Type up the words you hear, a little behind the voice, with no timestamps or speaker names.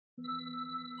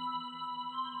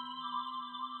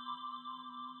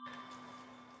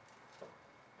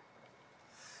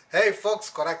Hey folks,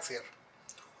 Corax here.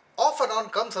 Off and on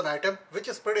comes an item which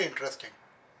is pretty interesting.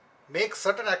 Makes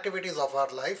certain activities of our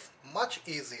life much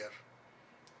easier.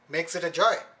 Makes it a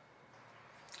joy.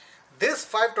 This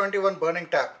 521 burning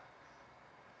tap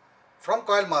from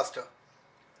Coil Master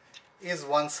is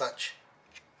one such.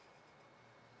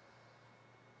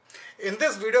 In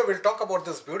this video we'll talk about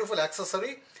this beautiful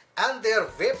accessory and their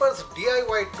Vapers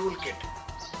DIY toolkit.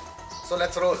 So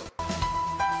let's roll.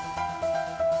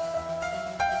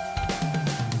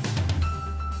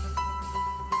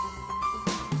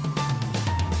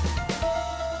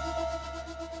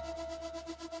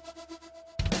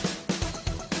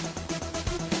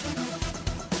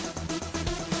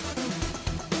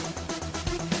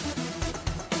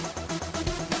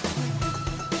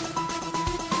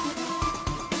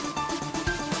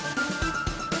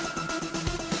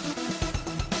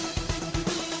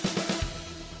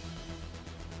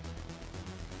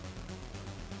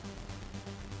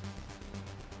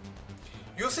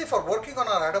 You see, for working on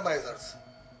our atomizers,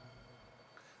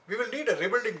 we will need a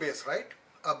rebuilding base, right?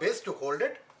 A base to hold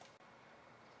it.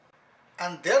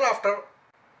 And thereafter,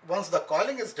 once the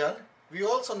coiling is done, we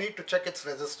also need to check its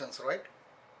resistance, right?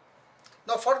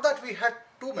 Now for that we had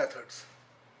two methods.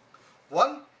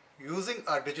 One, using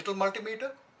a digital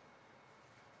multimeter.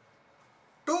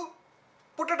 Two,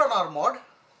 put it on our mod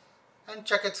and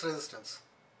check its resistance.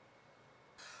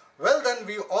 Well, then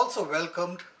we also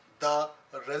welcomed the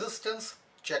resistance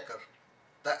checker,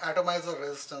 the atomizer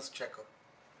resistance checker.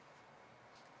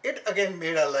 It again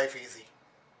made our life easy.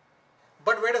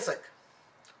 But wait a sec.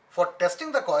 For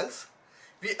testing the coils,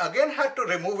 we again had to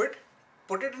remove it,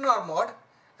 put it in our mod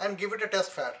and give it a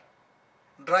test fire.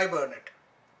 Dry burn it.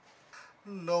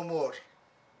 No more.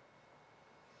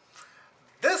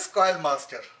 This Coil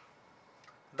Master,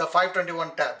 the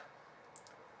 521 tab,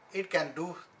 it can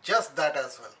do just that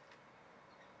as well.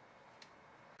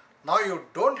 Now you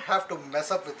don't have to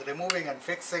mess up with removing and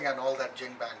fixing and all that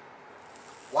jing bang.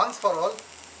 Once for all,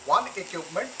 one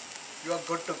equipment, you are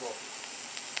good to go.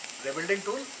 Rebuilding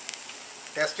tool,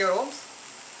 test your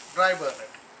ohms, dry burn it.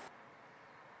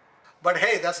 But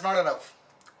hey, that's not enough.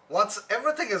 Once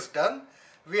everything is done,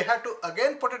 we had to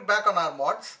again put it back on our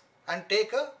mods and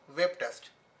take a vape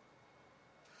test.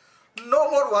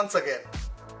 No more once again.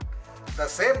 The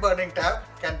same burning tab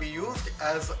can be used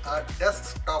as a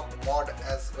desktop mod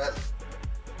as well.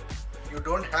 You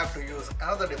don't have to use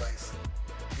another device.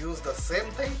 Use the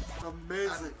same thing.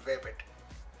 Amazing. And vape it.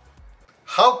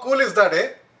 How cool is that, eh?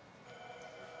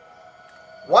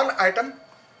 One item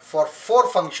for 4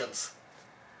 functions.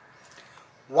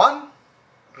 1.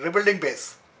 Rebuilding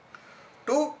base.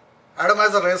 2.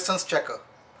 Atomizer resistance checker.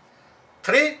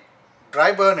 3.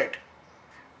 Dry burn it.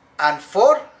 And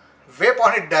 4. Vape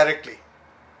on it directly.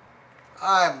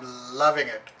 I'm loving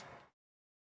it.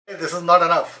 This is not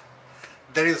enough.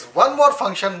 There is one more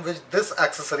function which this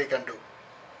accessory can do.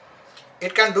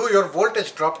 It can do your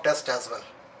voltage drop test as well.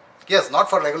 Yes, not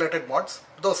for regulated mods,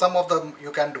 though some of them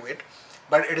you can do it,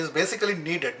 but it is basically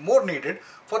needed, more needed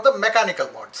for the mechanical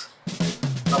mods.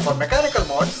 Now for mechanical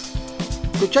mods,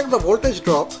 to check the voltage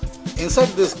drop inside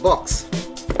this box,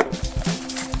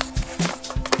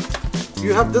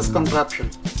 you have this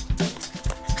contraption.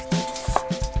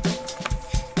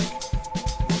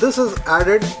 This is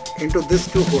added into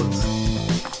these 2 holes,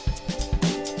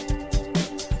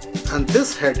 and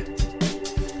this head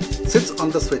sits on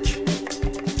the switch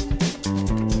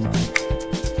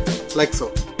like so.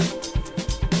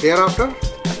 Thereafter,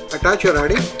 attach your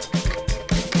addy,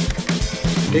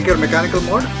 take your mechanical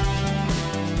mod.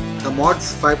 The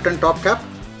mod's 510 top cap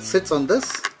sits on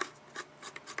this,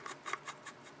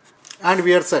 and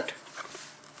we are set.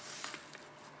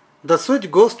 The switch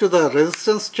goes to the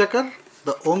resistance checker,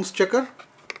 the ohms checker.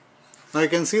 Now you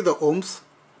can see the ohms.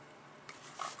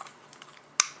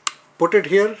 Put it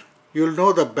here, you will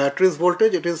know the battery's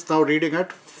voltage. It is now reading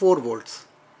at 4 volts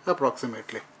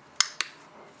approximately.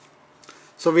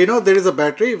 So we know there is a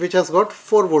battery which has got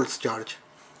 4 volts charge.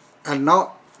 And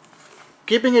now,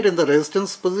 keeping it in the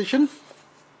resistance position,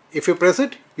 if you press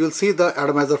it, you will see the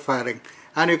atomizer firing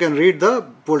and you can read the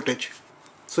voltage.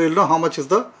 So you'll know how much is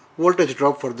the voltage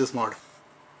drop for this mod.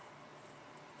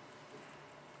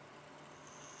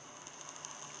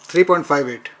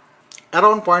 3.58,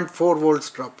 around 0.4 volts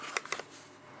drop.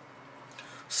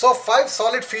 So 5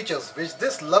 solid features which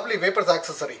this lovely Vapers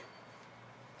accessory,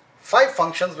 5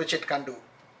 functions which it can do.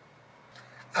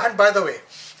 And by the way,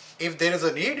 if there is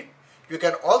a need, you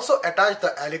can also attach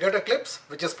the alligator clips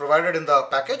which is provided in the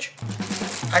package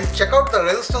and check out the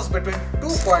resistance between 2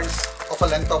 points of a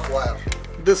length of wire.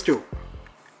 this too.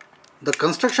 The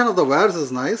construction of the wires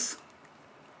is nice.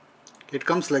 It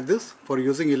comes like this. For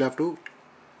using, you'll have to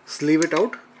sleeve it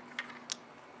out.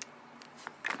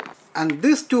 And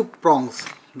these two prongs,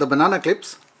 the banana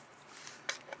clips,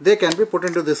 they can be put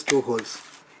into these two holes.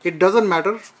 It doesn't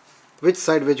matter which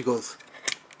side which goes.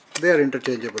 They are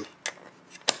interchangeable.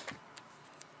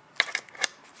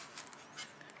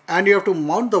 And you have to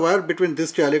mount the wire between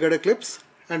these two alligator clips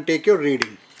and take your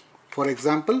reading. For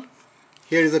example,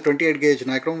 here is a 28 gauge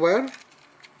nichrome wire.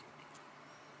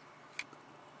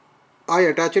 I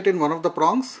attach it in one of the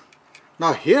prongs.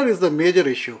 Now here is the major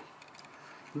issue.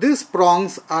 These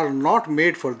prongs are not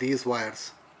made for these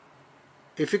wires.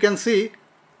 If you can see,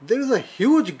 there is a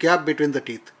huge gap between the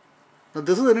teeth. Now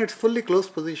this is in its fully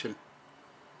closed position.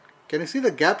 Can you see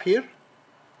the gap here?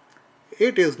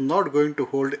 It is not going to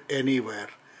hold any wire.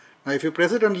 Now if you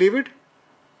press it and leave it,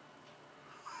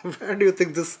 where do you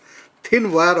think this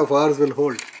thin wire of ours will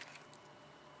hold?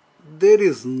 There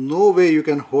is no way you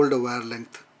can hold a wire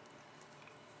length.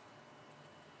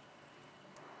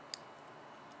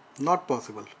 Not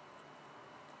possible.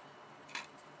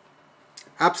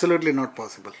 Absolutely not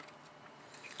possible.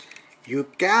 You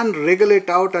can wriggle it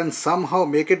out and somehow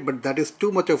make it, but that is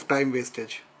too much of time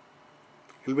wastage.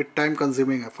 It will be time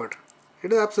consuming effort.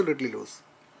 It is absolutely loose.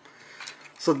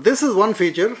 So this is one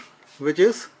feature which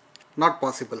is not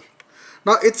possible.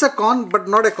 Now it's a con, but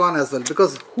not a con as well,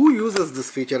 because who uses this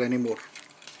feature anymore?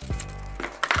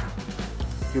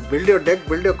 You build your deck,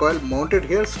 build your coil, mount it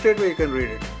here, straight away you can read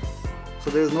it. So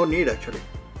there is no need actually.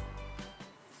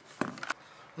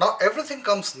 Now everything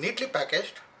comes neatly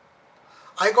packaged.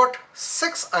 I got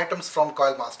 6 items from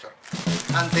Coil Master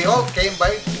and they all came by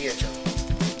DHL.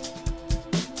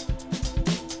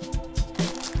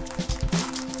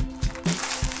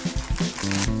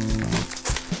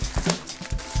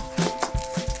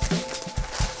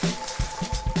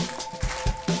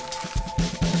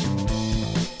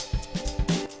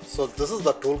 So this is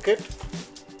the toolkit,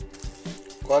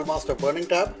 Coil Master burning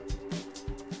tab,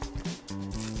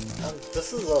 and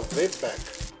this is a vape bag,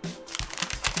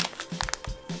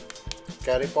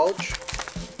 carry pouch,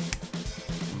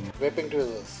 vaping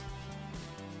tweezers,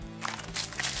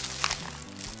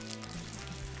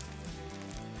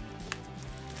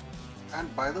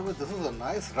 and by the way, this is a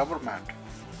nice rubber mat,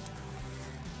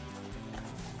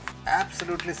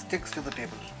 absolutely sticks to the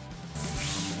table.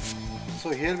 So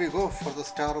here we go for the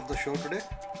star of the show today,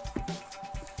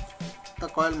 the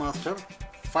Coil Master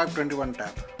 521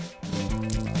 tab.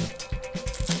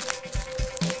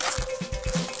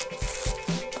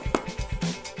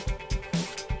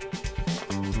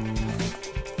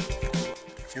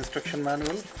 Instruction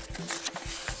manual,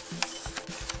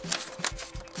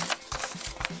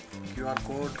 QR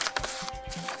code,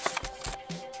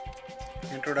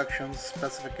 introductions,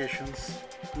 specifications,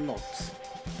 notes.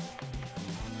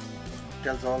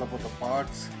 Tells all about the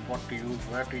parts, what to use,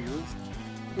 where to use.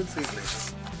 We'll see it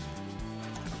later.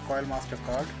 A Coil Master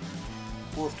card.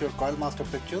 Post your Coil Master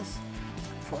pictures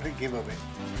for a giveaway.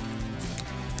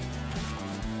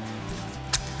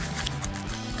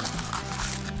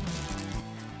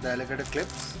 The alligator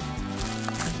clips.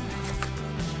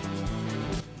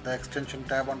 The extension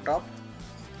tab on top.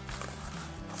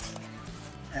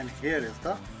 And here is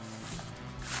the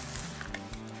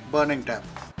burning tab.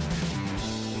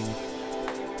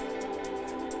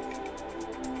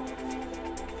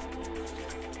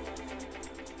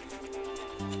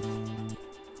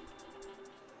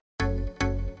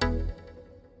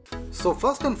 So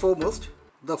first and foremost,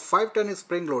 the 510 is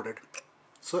spring loaded.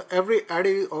 So every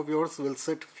addy of yours will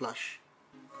sit flush.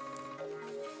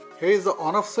 Here is the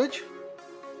on off switch.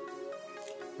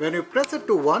 When you press it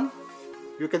to 1,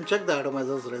 you can check the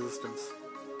atomizer's resistance.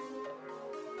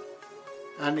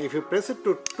 And if you press it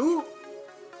to 2,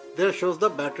 there shows the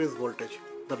battery's voltage,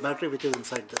 the battery which is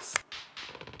inside this.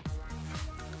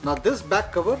 Now this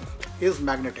back cover is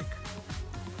magnetic.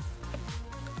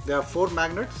 There are 4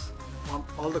 magnets on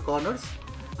all the corners,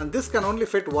 and this can only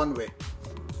fit one way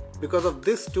because of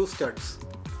these 2 studs.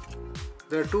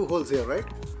 There are 2 holes here, right?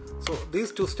 So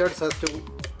these 2 studs has to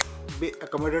be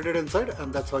accommodated inside,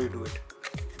 and that's how you do it.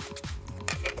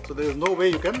 So there is no way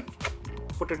you can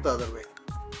put it the other way.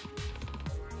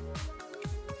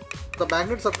 The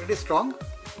magnets are pretty strong.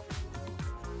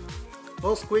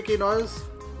 No squeaky noise,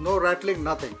 no rattling,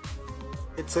 nothing.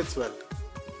 It sits well.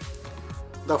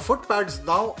 The foot pads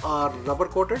now are rubber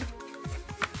coated,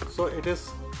 so it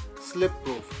is slip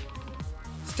proof.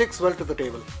 Sticks well to the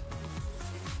table.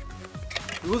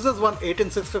 Uses one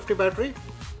 18650 battery.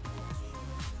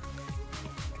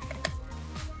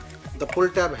 The pull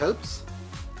tab helps,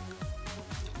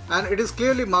 and it is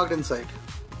clearly marked inside.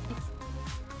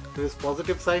 There is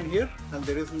positive sign here and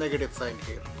there is negative sign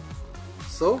here.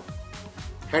 So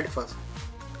head first.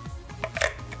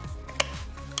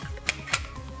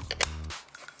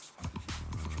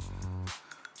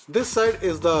 This side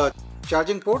is the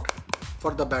charging port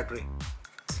for the battery.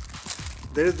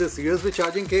 There is this USB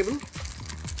charging cable.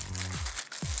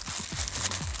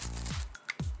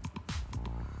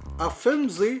 A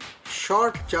flimsy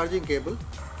short charging cable.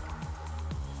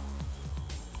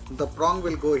 The prong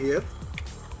will go here,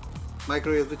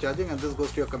 micro USB charging, and this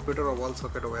goes to your computer or wall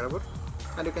socket or wherever,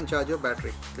 and you can charge your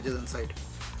battery which is inside.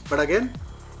 But again,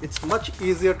 it's much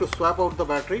easier to swap out the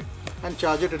battery and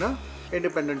charge it in an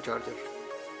independent charger.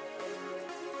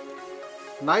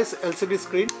 Nice LCD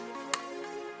screen,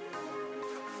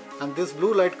 and this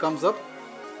blue light comes up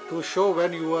to show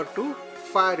when you are to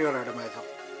fire your atomizer.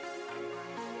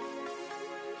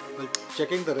 While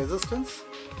checking the resistance,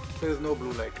 there is no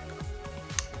blue light.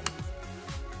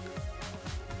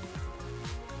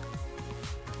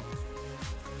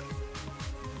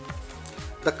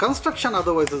 The construction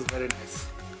otherwise is very nice.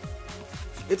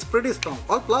 It's pretty strong,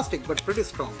 all plastic but pretty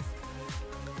strong.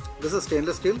 This is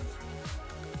stainless steel.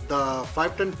 The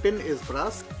 510 pin is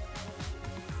brass.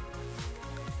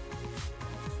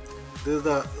 This is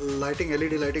the lighting,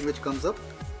 LED lighting which comes up,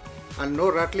 and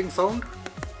no rattling sound.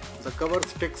 The cover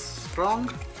sticks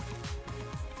strong.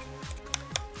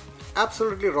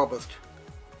 Absolutely robust.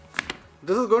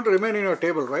 This is going to remain in your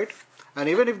table, right? And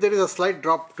even if there is a slight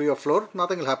drop to your floor,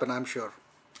 nothing will happen, I'm sure.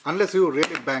 Unless you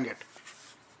really bang it.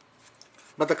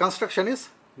 But the construction is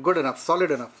good enough,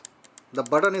 solid enough. The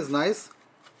button is nice.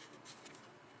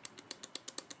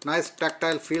 Nice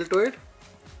tactile feel to it.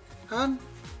 And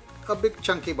a big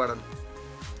chunky button.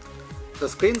 The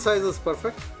screen size is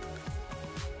perfect.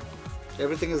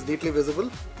 Everything is neatly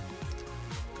visible.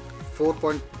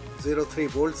 4.03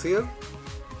 volts here.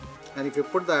 And if you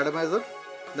put the atomizer,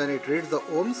 then it reads the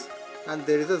ohms, and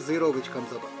there is a 0 which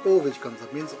comes up. O which comes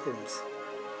up means ohms.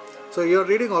 So you are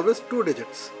reading always 2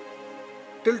 digits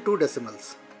till 2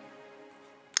 decimals.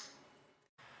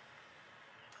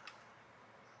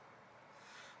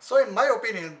 So in my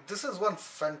opinion, this is one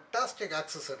fantastic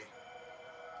accessory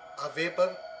a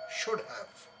Vaper should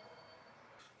have.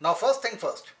 Now first thing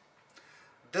first,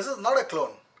 this is not a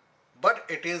clone, but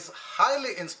it is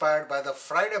highly inspired by the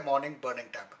Friday morning burning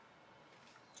tab.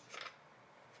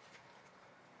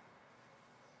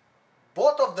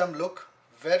 Both of them look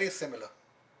very similar.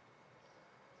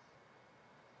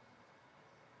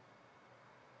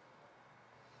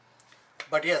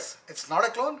 But yes, it's not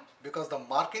a clone because the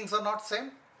markings are not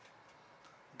same.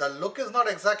 The look is not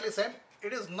exactly same.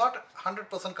 It is not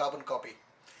 100% carbon copy.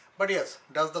 But yes,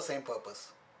 does the same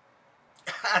purpose.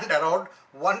 And around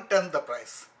 1/10 the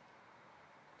price.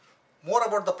 More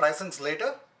about the pricings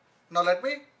later. Now let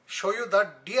me show you the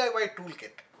DIY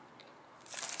toolkit.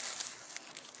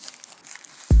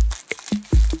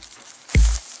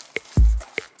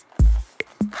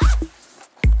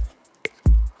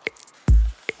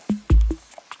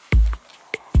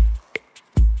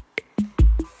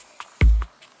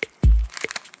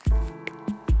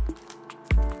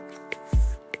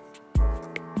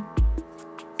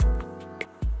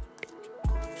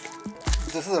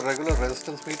 This is a regular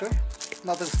resistance meter,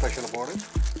 nothing special about it.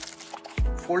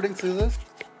 Folding scissors,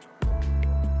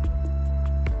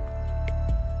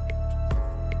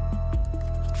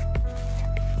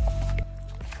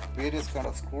 various kind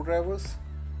of screwdrivers,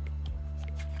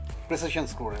 precision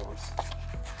screwdrivers,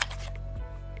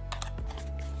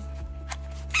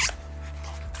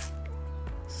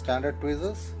 standard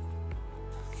tweezers,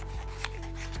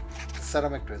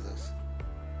 ceramic tweezers,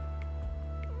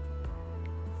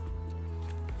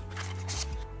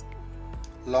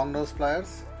 long nose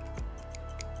pliers,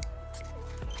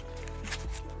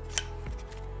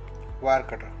 wire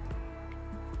cutter.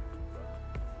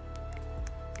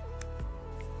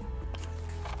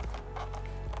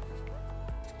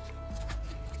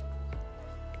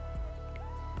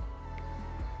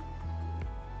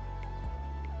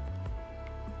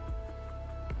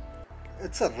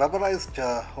 It's a rubberized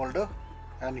holder,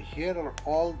 and here are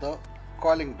all the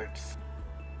coiling bits.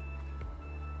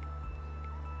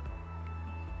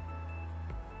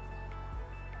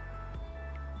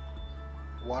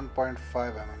 .5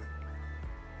 mm,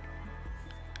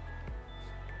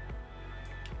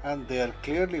 and they are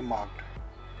clearly marked,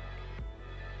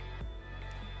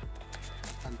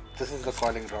 and this is the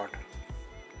coiling rod,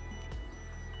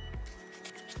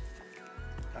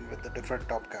 and with the different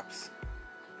top caps,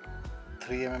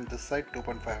 3 mm this side,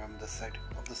 2.5 mm this side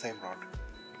of the same rod.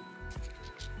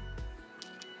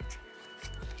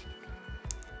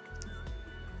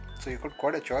 So you got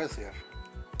quite a choice here.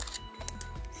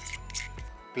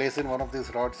 Place in one of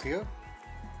these rods here,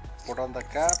 put on the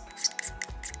cap,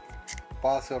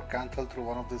 pass your Kanthal through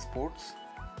one of these ports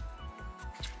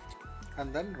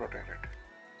and then rotate it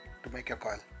to make your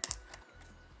coil.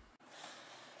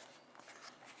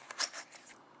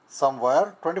 Some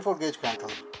wire, 24 gauge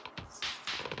Kanthal.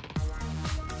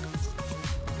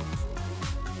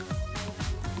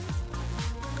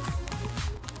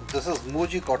 This is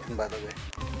Muji cotton, by the way.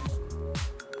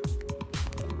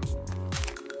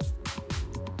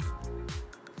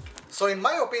 So in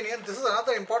my opinion, this is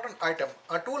another important item,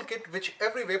 a toolkit which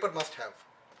every vapor must have.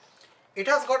 It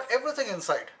has got everything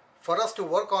inside for us to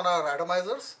work on our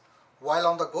atomizers while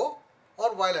on the go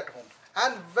or while at home,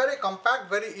 and very compact,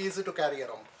 very easy to carry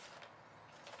around.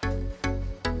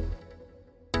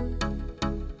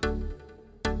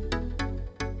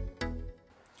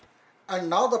 And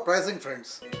now the pricing,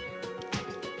 friends.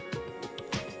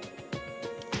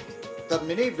 The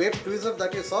mini vape tweezer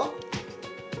that you saw,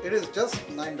 it is just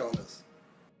 $9.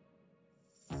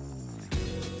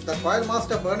 The Coil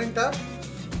Master burning tab,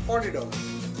 $40.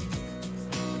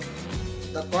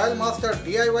 The Coil Master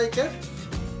DIY kit,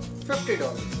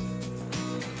 $50.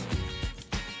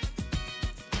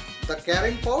 The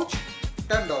carrying pouch,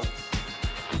 $10.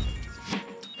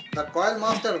 The Coil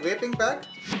Master vaping bag,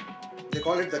 they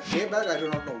call it the K bag, I do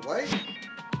not know why,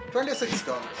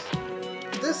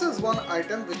 $26. This is one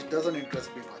item which doesn't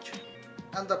interest me much,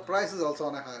 and the price is also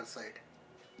on a higher side.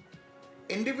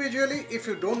 Individually, if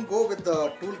you don't go with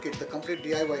the toolkit, the complete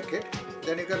DIY kit,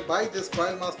 then you can buy this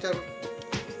Coil Master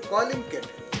coiling kit,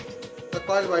 the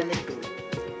coil winding tool.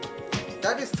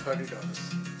 That is $30.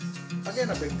 Again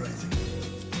a bit pricey.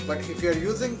 But if you are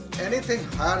using anything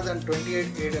higher than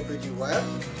 28 AWG wire,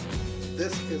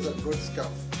 this is a good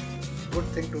stuff. Good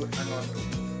thing to hang on to.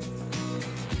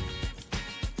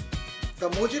 The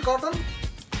Muji cotton,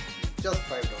 just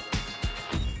 $5.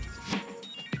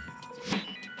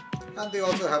 And they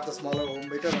also have the smaller ohm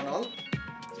meter and all.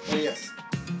 Oh yes.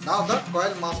 Now the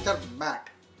Coil Master mat.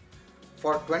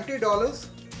 For $20,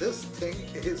 this thing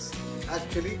is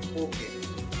actually okay.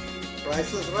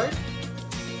 Price is right.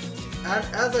 And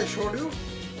as I showed you,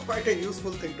 quite a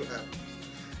useful thing to have.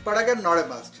 But again, not a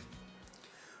must.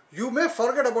 You may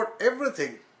forget about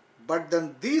everything, but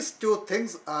then these two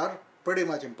things are pretty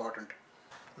much important.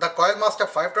 The Coil Master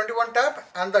 521 tab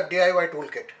and the DIY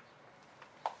toolkit.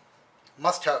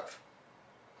 Must have.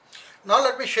 Now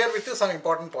let me share with you some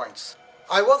important points.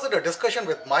 I was in a discussion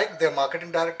with Mike, their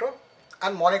marketing director,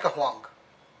 and Monica Huang.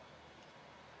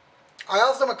 I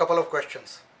asked them a couple of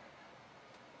questions.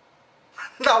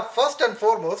 Now first and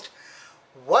foremost,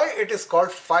 why it is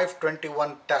called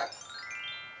 521 tab?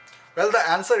 Well, the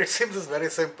answer it seems is very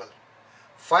simple.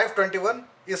 521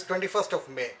 is 21st of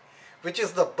May, which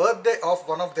is the birthday of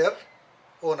one of their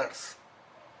owners.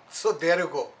 So there you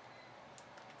go.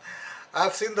 I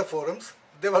have seen the forums.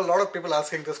 There were a lot of people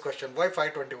asking this question, why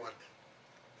 521?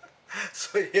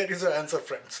 So here is your answer,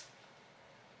 friends.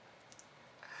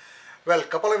 Well,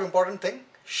 couple of important things.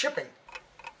 Shipping.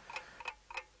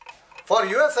 For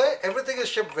USA, everything is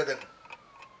shipped within.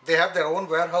 They have their own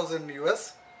warehouse in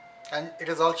US and it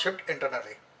is all shipped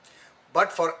internally.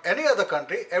 But for any other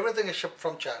country, everything is shipped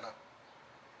from China.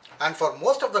 And for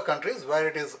most of the countries where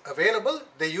it is available,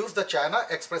 they use the China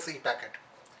Express e-packet,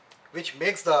 which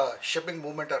makes the shipping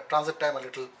movement or transit time a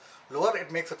little lower.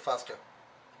 It makes it faster,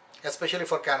 especially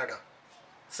for Canada.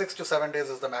 6 to 7 days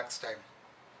is the max time.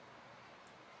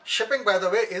 Shipping, by the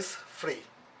way, is free.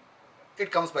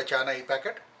 It comes by China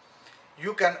e-packet.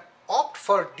 You can opt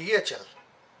for DHL.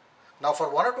 Now for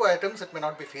one or two items it may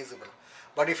not be feasible,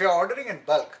 but if you are ordering in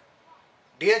bulk,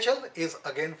 DHL is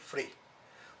again free.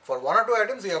 For one or two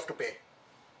items you have to pay,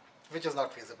 which is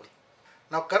not feasible.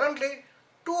 Now currently,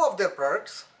 two of their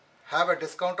products have a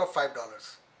discount of $5.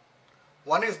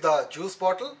 One is the juice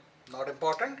bottle, not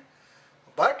important,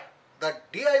 but the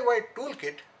DIY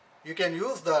toolkit, you can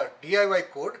use the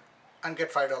DIY code and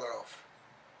get $5 off.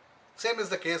 Same is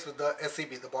the case with the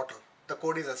SCB, the bottle. The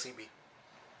code is SCB.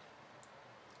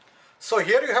 So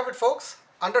here you have it, folks.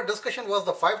 Under discussion was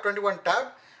the 521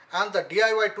 tab and the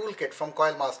DIY toolkit from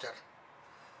Coil Master.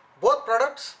 Both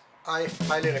products I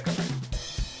highly recommend.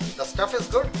 The stuff is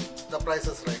good, the price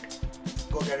is right.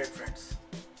 Go get it, friends.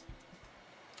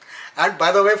 And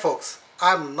by the way, folks,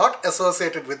 I am not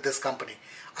associated with this company.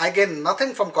 I gain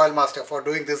nothing from Coil Master for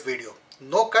doing this video.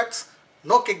 No cuts,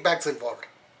 no kickbacks involved.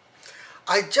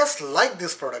 I just like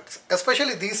these products,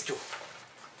 especially these two.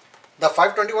 The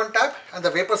 521 tab and the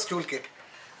Vapers toolkit.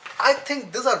 I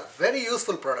think these are very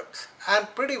useful products and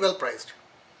pretty well priced.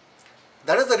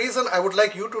 That is the reason I would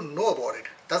like you to know about it.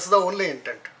 That's the only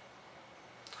intent.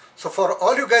 So for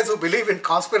all you guys who believe in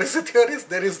conspiracy theories,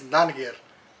 there is none here.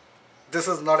 This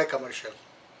is not a commercial.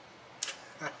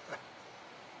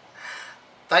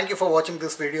 Thank you for watching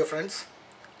this video, friends.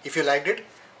 If you liked it,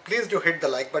 please do hit the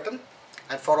like button,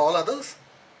 and for all others,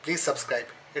 please subscribe.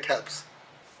 It helps.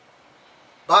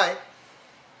 Bye.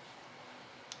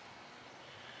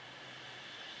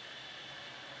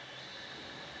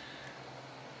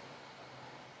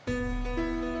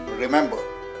 Remember,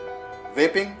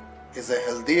 vaping is a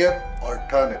healthier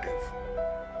alternative,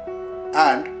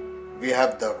 and we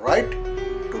have the right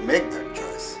to make that choice.